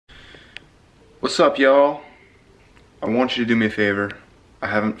What's up, y'all? I want you to do me a favor. I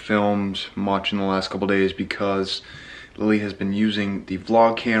haven't filmed much in the last couple days because Lily has been using the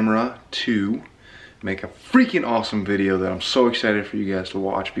vlog camera to make a freaking awesome video that I'm so excited for you guys to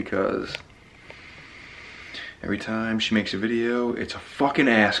watch, because every time she makes a video, it's a fucking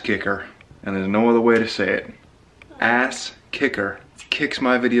ass kicker. And there's no other way to say it. Ass kicker. Kicks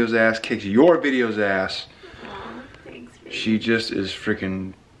my video's ass, kicks your video's ass. Aw, thanks, baby. She just is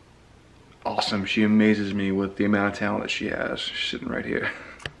freaking awesome. She amazes me with the amount of talent that she has. She's sitting right here.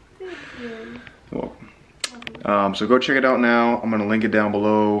 Thank you. You're welcome. So go check it out now. I'm gonna link it down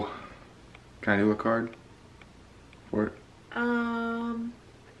below. Can I do a card for it?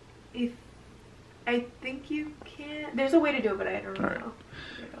 If I think you can. There's a way to do it, but I don't really know.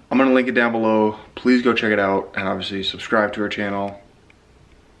 I'm gonna link it down below. Please go check it out, and obviously subscribe to her channel.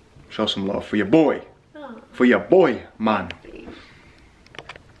 Show some love for your boy. Oh. For your boy, man.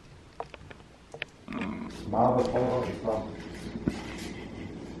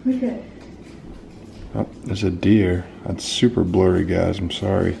 Okay. Oh, there's a deer. That's super blurry, guys. I'm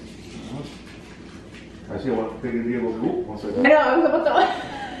sorry. I know, I was about to.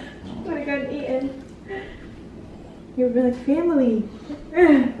 When I got eaten. You're like family.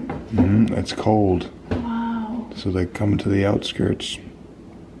 It's cold. Wow. So they come to the outskirts.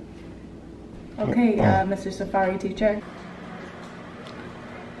 Okay, Mr. Safari teacher.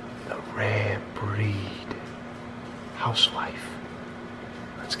 The rare breed. Housewife.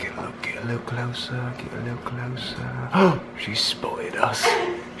 Let's get a little closer, get a little closer. Oh, she spotted us.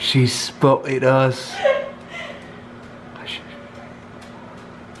 She spotted us.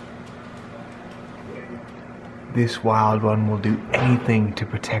 This wild one will do anything to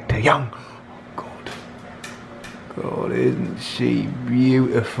protect her young. Oh, God. God, isn't she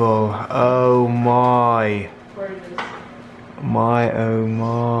beautiful? Oh my. My, oh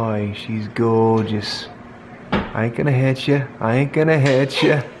my. She's gorgeous. I ain't gonna hurt you. I ain't gonna hurt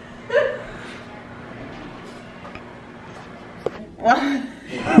you.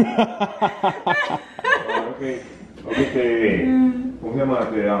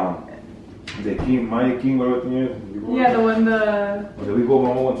 The king, my king, whatever it is. Yeah, the one, the. Did we go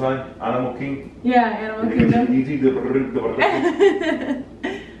one time? Animal King? Yeah, Animal Kingdom.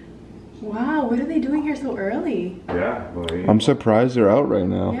 Wow, what are they doing here so early? Yeah, I'm surprised they're out right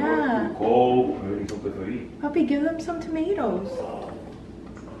now. Yeah. cold. Puppy, give them some tomatoes.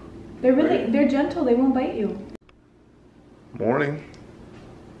 They're gentle, they won't bite you. Morning.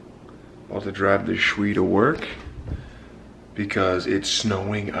 About to drive the Shui to work because it's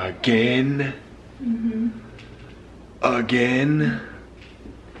snowing again. Again.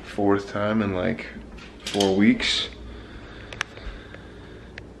 Fourth time in like 4 weeks.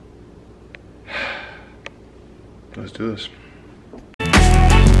 Let's do this.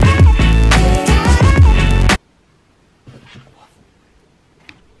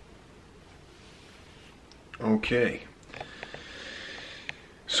 Okay.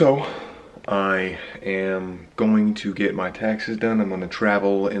 So, I am going to get my taxes done. I'm going to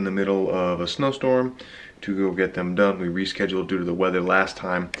travel in the middle of a snowstorm to go get them done. We rescheduled due to the weather last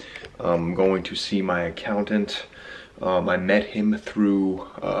time. I'm going to see my accountant. I met him through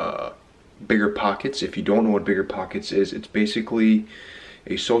BiggerPockets. If you don't know what BiggerPockets is, it's basically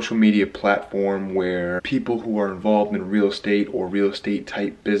a social media platform where people who are involved in real estate or real estate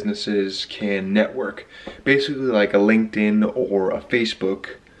type businesses can network. Basically like a LinkedIn or a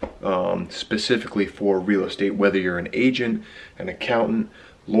Facebook, specifically for real estate, whether you're an agent, an accountant,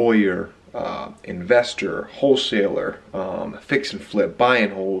 lawyer, investor, wholesaler, fix and flip, buy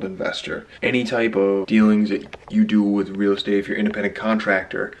and hold investor, any type of dealings that you do with real estate. If you're an independent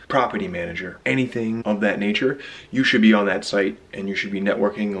contractor, property manager, anything of that nature, you should be on that site and you should be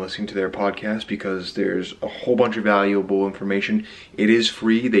networking and listening to their podcast, because there's a whole bunch of valuable information. It is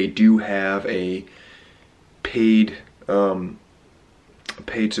free. They do have a paid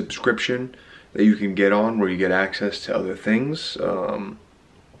subscription that you can get on where you get access to other things.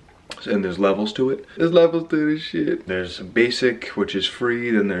 And there's levels to it. There's levels to this shit. There's a basic, which is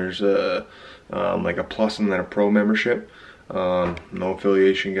free. Then there's like a plus and then a pro membership. No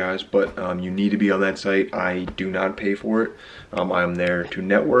affiliation, guys, but you need to be on that site. I do not pay for it. I'm there to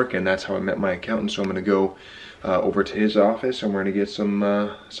network, and that's how I met my accountant. So I'm gonna go over to his office, and we're gonna get some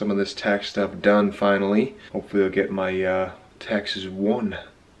of this tax stuff done finally. Hopefully I'll get my taxes won.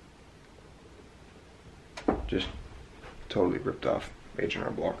 Just totally ripped off H&R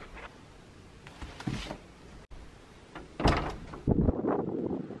Block.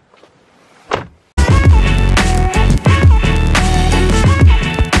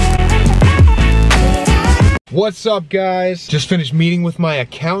 What's up, guys? Just finished meeting with my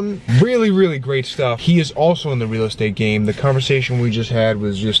accountant. Really great stuff. He is also in the real estate game. The conversation we just had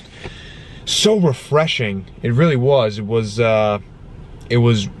was just so refreshing. It really was. It was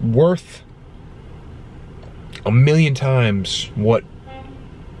worth a million times what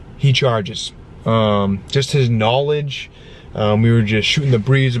he charges. Just his knowledge. We were just shooting the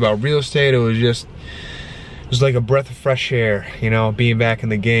breeze about real estate. It was like a breath of fresh air, you know, being back in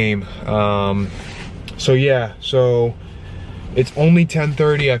the game. So yeah, so it's only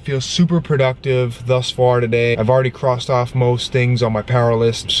 10:30. I feel super productive thus far today. I've already crossed off most things on my power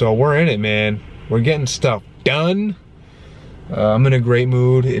list, so we're in it, man. We're getting stuff done. I'm in a great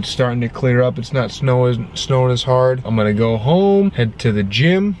mood. It's starting to clear up. It's not snowing as hard. I'm gonna go home, head to the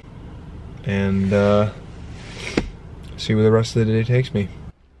gym, and see where the rest of the day takes me.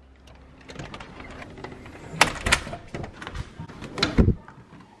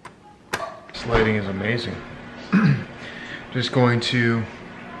 This lighting is amazing. Just going to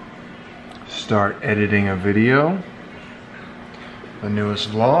start editing a video. The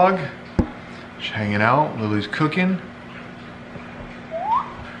newest vlog. Just hanging out. Lily's cooking.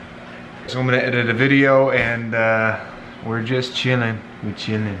 So I'm gonna edit a video and we're just chilling. We're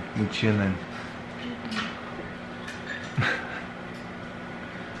chilling. I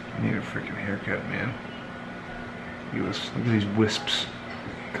need a freaking haircut, man. Look at these wisps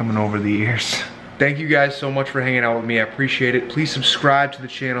coming over the ears. Thank you guys so much for hanging out with me. I appreciate it. Please subscribe to the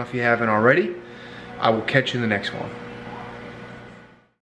channel if you haven't already. I will catch you in the next one.